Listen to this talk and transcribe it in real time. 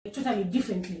totally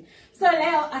differently. So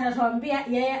leo anatuambia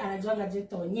yeye anajuanga je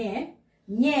tonye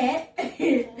nye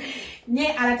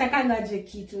anatakanga je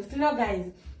kitu. So guys,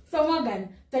 so Morgan,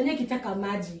 tonye kitaka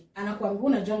maji, anakuambia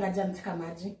unajuanga je anataka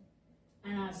maji?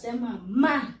 Anasema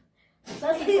ma.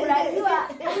 Sasa unajua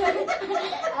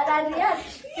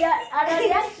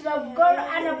ananiact na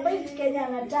mkono anapoint Kenya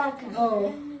anataka.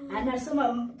 Oh.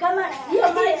 Anasema kama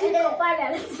hiyo maji iko pale,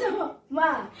 anasema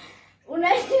ma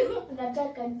unajua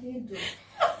nataka kitu.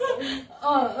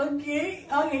 Oh, okay.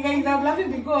 Okay guys, I'm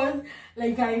laughing because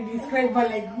like I describe her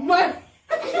like what?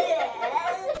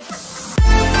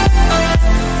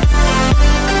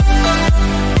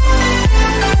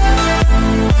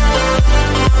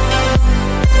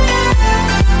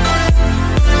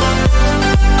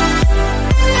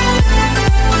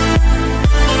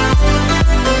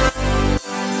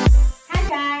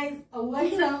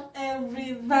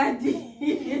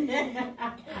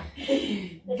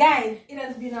 Guys, it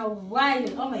has been a while.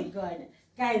 Oh my god.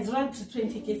 Guys, road to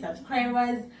 20k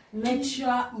subscribers. Make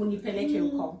sure munipeleke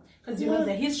uko, because you know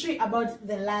the history about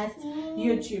the last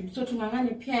YouTube. So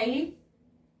tumangane pia hii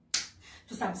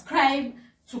to subscribe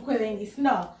to wengi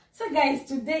snow. So guys,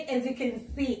 today as you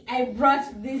can see, I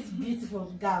brought this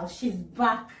beautiful girl. She's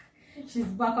back. She's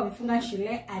back on Funga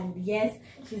Shule, and yes,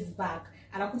 she's back.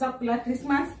 Anakuja kula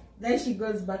Christmas, then she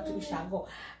goes back to Ushago.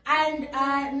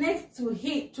 And next to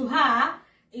her,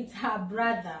 it's her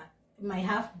brother, my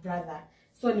half brother.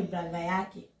 So ni brother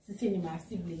yake. Sisi ni my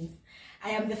siblings.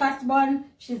 I am the firstborn,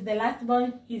 she's the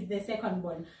lastborn, he's the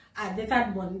secondborn. The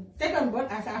thirdborn.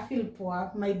 Secondborn, as I feel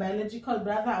poor, my biological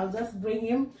brother, I'll just bring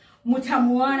him.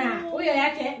 Mutamuona. Uyo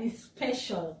yake is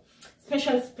special.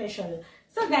 Special.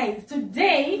 So guys,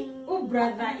 today,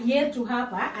 brother yetu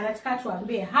hapa anataka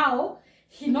tuambie how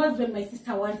he knows when my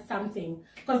sister wants something,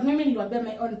 because mimi niliwaambia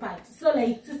my own part. So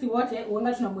like sisi wote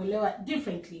uanga tunamuelewa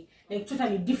differently, like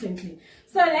totally differently.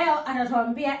 So leo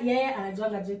anatuambia yeye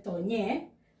anajuanga je tonye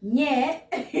nye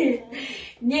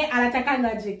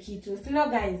anatakanga je kitu. So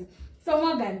guys, so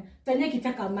Morgan, tonye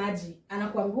kitaka maji,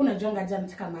 anakuambia unajuanga je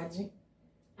anataka maji?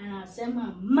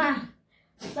 Anasema ma.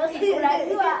 Sasa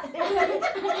unajua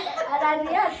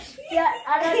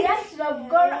ananiact na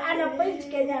mkono anapoint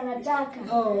Kenya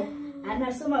anataka. Oh.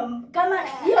 Anasema kama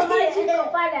hiyo maji iko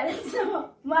pale, anasema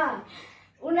ma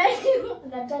unajua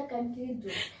nataka kitu.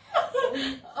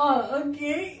 Oh,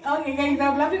 okay. Okay guys,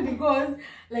 I'm laughing because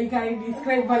like I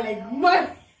describe her like what?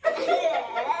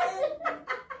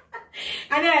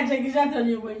 Anachekisha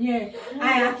tonye mwenyewe.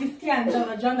 Aya akisikia njaa,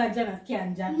 unajuanga je anasikia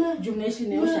njaa. Jumnaishi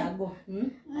na Ushago.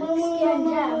 Akisikia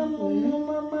njaa.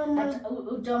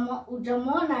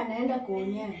 Utamwona anaenda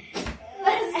kuonyea.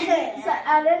 Sasa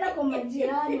anaenda kwa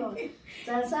majirani.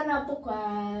 Sana hapo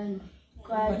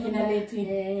kwa kinaleti.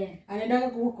 Anaenda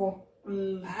huko.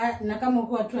 Na kama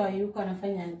uko watu hayuko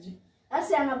anafanya aje?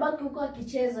 Sasa anabaki huko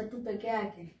akicheza tu peke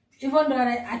yake. Hivyo ndo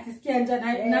akisikia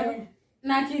njaa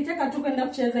na akitaka tu kwenda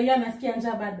kucheza yeye anasikia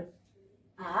njaa bado.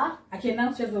 Akienda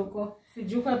kucheza huko,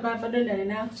 sijui kwa bado ndio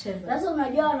anaenda kucheza. Sasa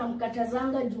unajua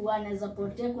anamkatazanga juu anaweza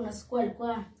potea. Kuna siku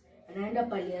alikuwa anaenda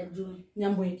pale ya juu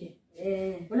Nyambweke.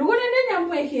 Ulikuwa unaenda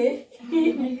Nyambweke?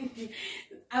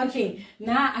 Okay,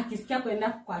 na akisikia kwenda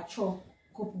kwa choo,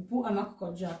 kupupu ama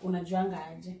kukojoa, unajuanga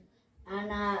aje?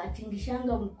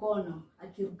 Anatingishanga mkono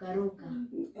akirukaruka.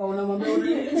 Unamwambia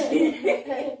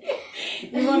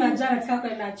hivyo unajua anataka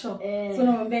kwenda choo. So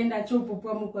unamwambia enda choo pupu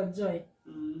ama kukojoe.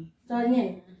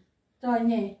 Tonye.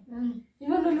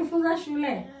 Hivyo ndio nilifunza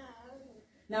shule.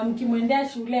 Na mkimwendea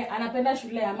shule, anapenda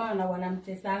shule ama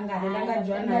wanamtesanga, anaendanga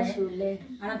Joana shule.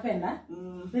 Anapenda?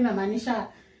 Sina maanisha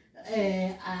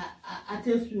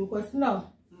atesi uko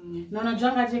sino. Na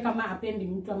unajuanga je kama apendi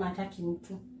mtu ama hataki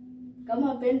mtu?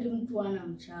 Kama apendi mtu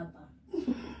anamchapa.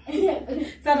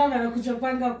 Sasa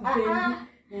anakuchapanga kupendi.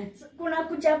 Kuna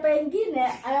kuchapa wengine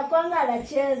anakuanga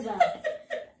anacheza.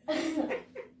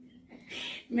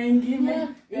 Mengine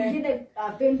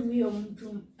apendi huyo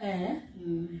mtu.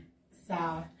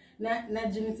 Sawa. Na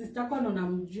jini sister kwa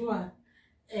unamjua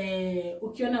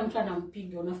ukiona mtu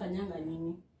anampiga unafanyanga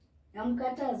nini?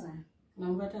 Namkataza.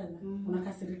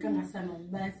 Unakasirika sana,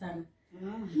 vibaya sana.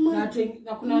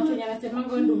 Na kuna watu wenye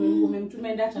wanasemanga wewe ndio umemtuma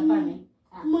enda chapani.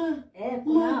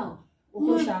 Kunao.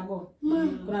 Uko Ushago.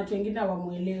 Kuna watu wengine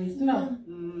hawamuelewi, sio?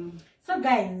 So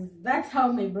guys, that's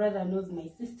how my brother knows my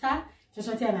sister.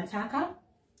 Chochote anataka,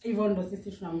 hivyo ndo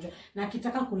sisi tunamjua. Na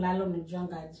akitaka kulala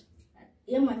unajuanga aje?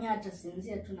 Yeye mwenyewe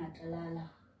atasinzia tu na atalala.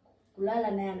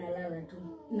 Kulala naye analala tu.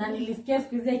 Na nilisikia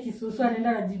siku hizi kisusu anaenda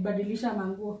anajibadilisha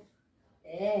manguo.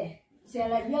 Si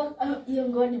anajua hiyo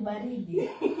nguo ni baridi.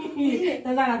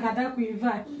 Sasa anakataa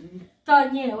kuivaa.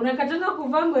 Tonye, unakatana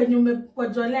kuvaa nguo yenye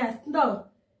umekojolea, ndio?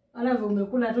 Wala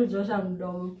umekula tu josha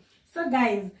mdomo. So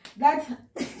guys, that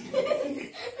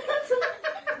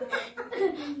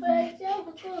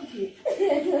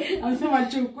Anasema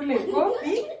chukule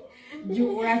kofi.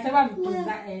 Juu unasema vitu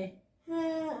za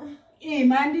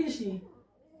maandishi.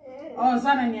 Oh,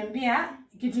 sana niambia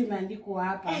kitu imeandikwa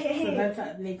hapa. So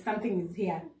that's like something is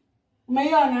here.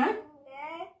 Umeiona?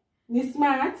 Ni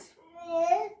smart.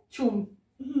 Chum.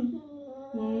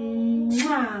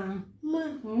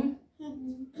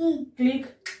 Click.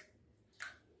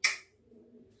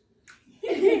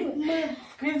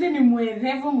 Crazy ni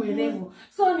mwerevu.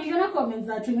 So niliona comments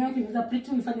za watu wengi kiniza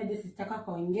pretty ulifanya this sister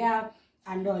kaongea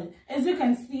and all. As you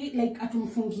can see, like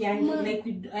atumfungiangi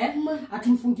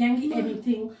atumfungiangi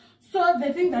anything. So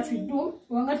the thing that we do,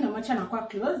 uanga tunamacha na kwa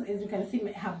close. As you can see,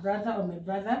 her brother or my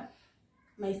brother,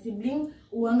 my sibling,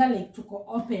 uanga like tuko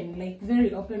open, like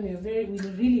very open. We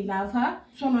really love her.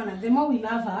 So the more we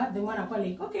love her, the more anakuwa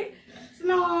like, okay,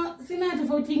 sina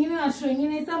tofauti ingine na show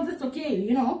ingine, something's okay,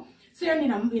 you know. So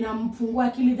inamfungua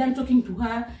akili, then talking to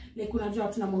her, like unajua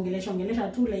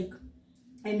tunamongelesha tu like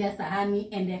endea sahani,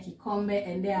 endea kikombe,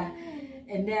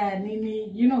 endea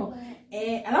nini, you know.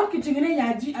 Alafu kitu kingine ya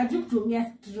aju kutumia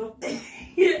straw.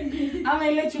 Ama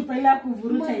ile chupa ile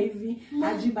kuvuruta hivi,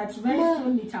 aju, but very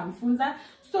soon nitamfunza.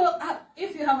 So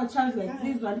if you have a child like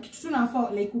this one, kitu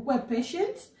tunafaa like ukue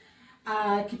patient.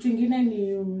 Kitu kingine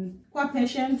ni kuwa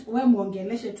patient, wewe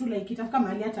muongeleshe tu like itafika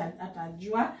mahali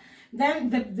atajua. Then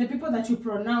the people that you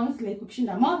pronounce, like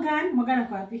ukishinda Morgan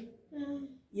ako wapi?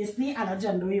 Yes, ni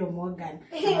anajua ndio hiyo Morgan.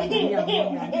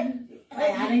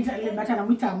 Anaita but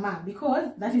anamuita ma, because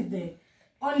that is the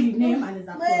only name and is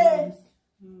a pronounce.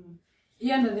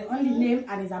 The only name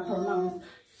and is a pronounce.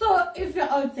 So if you're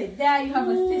outside there, you have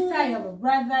a sister, you have a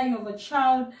brother, you have a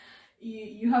child,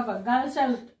 you have a girl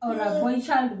child or a boy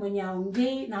child when you're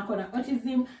gay, na kona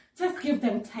autism, just give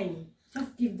them time.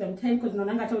 Just give them time, because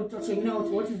naonanga hata wengine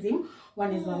watu autism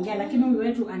wanaongea, lakini huyu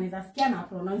wetu anaweza sikia na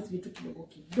pronounce vitu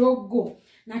kidogo.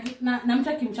 Na mtu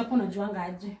akimchapa unajuanga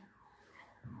aje?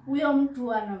 Huyo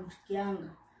mtu anamchukianga.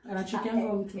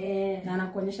 Anachukianga mtu. Na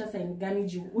anakuonyesha sign gani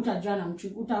juu utajua na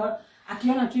mtu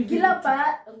akiona tu kila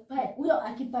huyo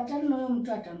akipatana na huyo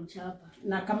mtu atamchapa.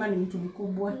 Na kama ni mtu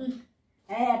mkubwa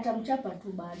atamchapa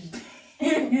tu bado.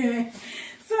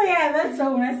 So yeah, that's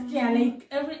how unasikia like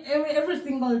every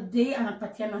single day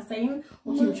anapatiana sign.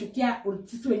 Ukimchukia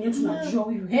sisi wenyewe tunajua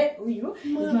huyu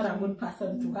is not a good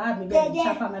person to have, maybe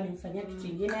alichapa ama alimfanyia kitu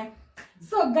kingine.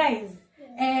 So guys,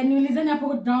 niulizeni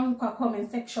hapo down kwa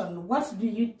comment section, what do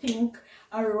you think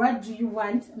or what do you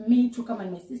want me to come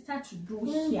and my sister to do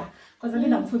here? Because mimi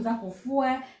namfunza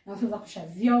kufua, namfunza kusha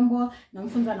vyombo,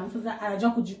 namfunza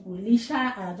anajua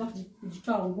kujikulisha, anajua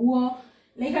kujitoa nguo,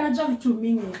 like anajua vitu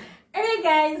mingi. Hey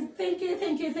guys,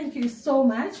 thank you so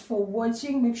much for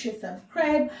watching. Make sure you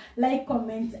subscribe, like,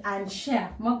 comment and share.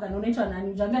 Morgan, unaitwa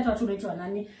nani? Ujambia watu unaitwa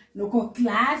nani? Nuko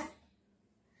class?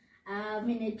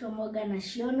 Mimi naitwa Morgan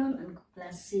Ashiono, niko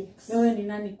class 6. Wewe ni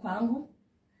nani kwangu?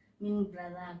 Mimi ni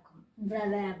brother yako.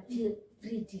 Brother ya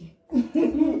Pretty.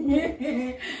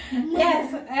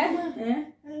 Yes,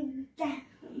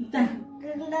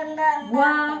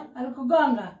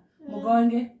 alikugonga?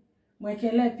 Mgonge.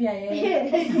 Mwekele pia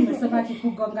yeye. Amesema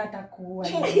akikugonga atakuua.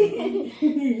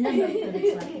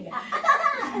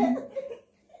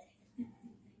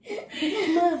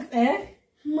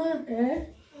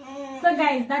 So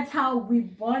guys, that's how we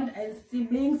bond as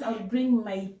siblings. I'll bring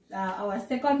my our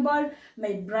second born,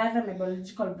 my brother, my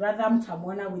biological brother,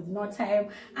 mtamwona with no time.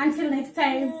 Until next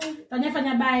time,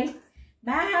 tanyafanya bye.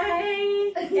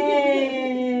 Bye.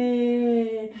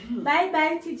 Bye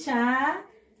bye teacher.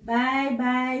 Bye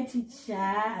bye teacher.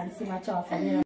 And see my child.